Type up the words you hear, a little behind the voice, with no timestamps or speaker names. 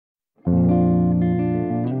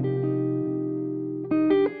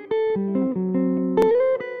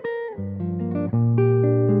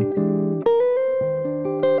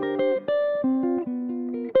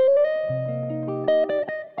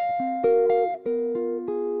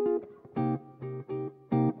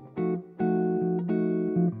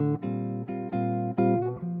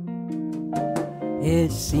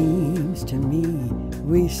It seems to me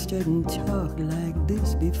we stood and talked like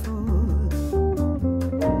this before.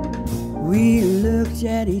 We looked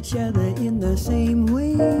at each other in the same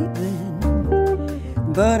way then,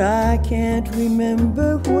 but I can't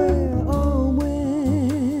remember where or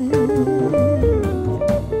when.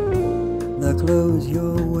 The clothes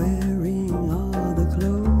you're wearing are the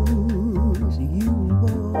clothes you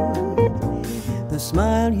wore. The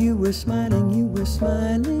smile you were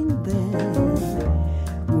smiling then,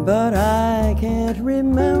 but I can't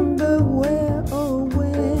remember where or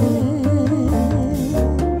when.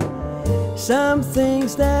 Some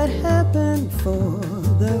things that happened for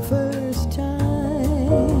the first time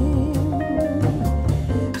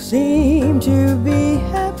seem to be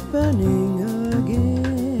happening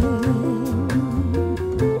again.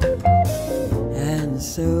 And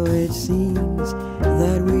so it seems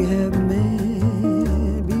that we have met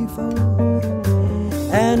before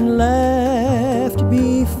and laughed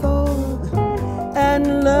before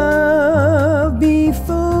and loved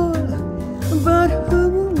before, but who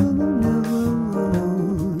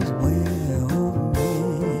knows where or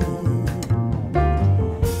when?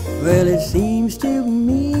 Well, it seems to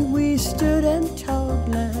me we stood and talked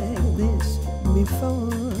like this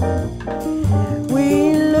before.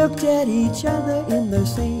 We looked at each other in the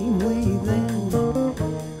same way then,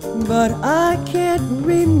 but I can't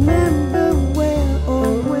remember where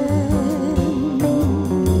or when.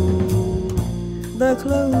 The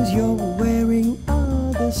clothes you're wearing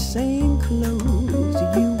are the same clothes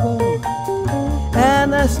you wore,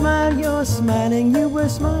 and the smile you're smiling, you were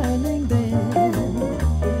smiling then,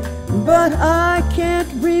 but I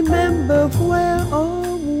can't remember where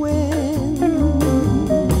or when.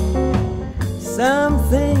 Some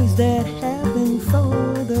things that happened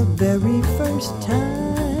for the very first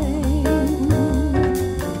time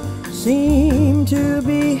seem to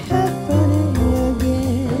be happening again.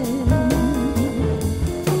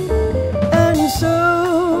 And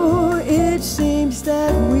so it seems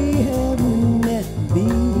that we have met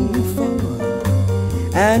before,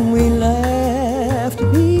 and we laughed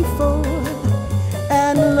before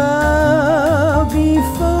and loved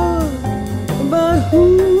before, but who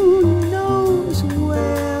knows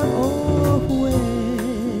where or when?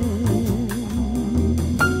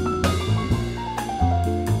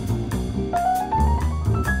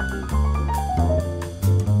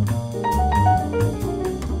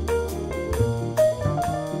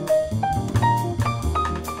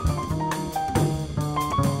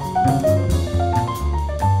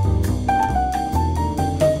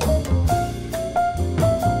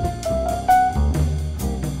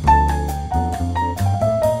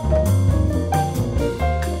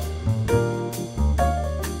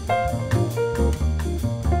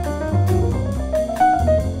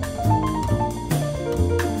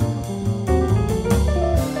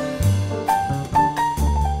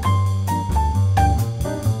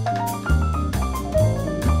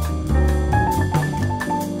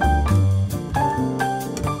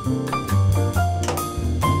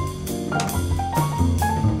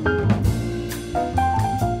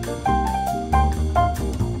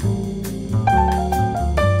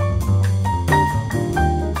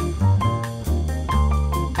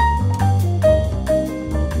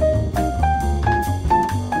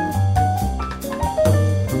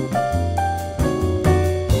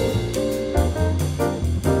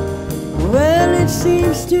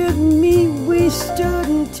 Seems to me we stood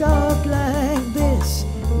and talked like this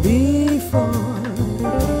before.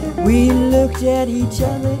 We looked at each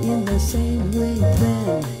other in the same way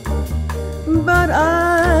then, but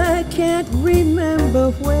I can't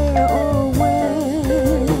remember where or when.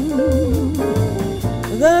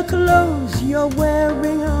 The clothes you're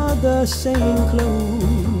wearing are the same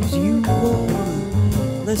clothes you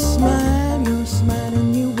wore. The smile you're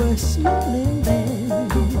smiling, you were smiling then,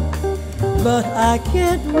 but I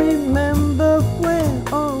can't remember where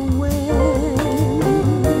or when.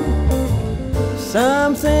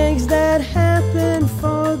 Some things that